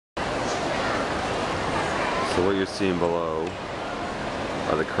So what you're seeing below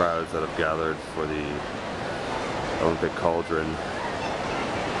are the crowds that have gathered for the Olympic Cauldron.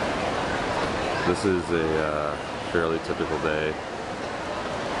 This is a fairly typical day.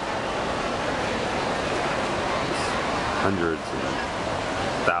 Hundreds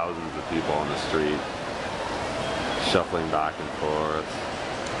and thousands of people on the street, shuffling back and forth,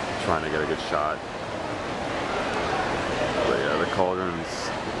 trying to get a good shot. But yeah, the cauldron's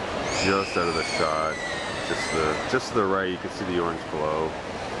just out of the shot. Just to the right, you can see the orange glow.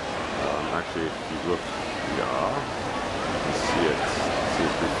 Actually, if you look, yeah, you can see it. See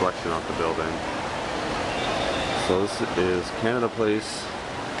its reflection off the building. So this is Canada Place,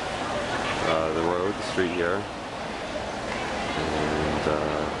 the road, the street here, and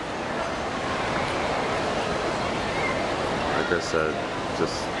like I said,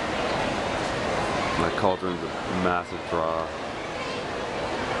 just my cauldron's a massive draw.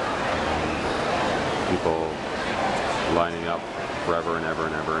 People lining up forever and ever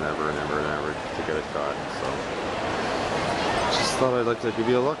and ever and ever and ever and ever to get a shot. So just thought I'd like to give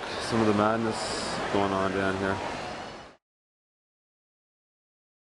you a look, some of the madness going on down here.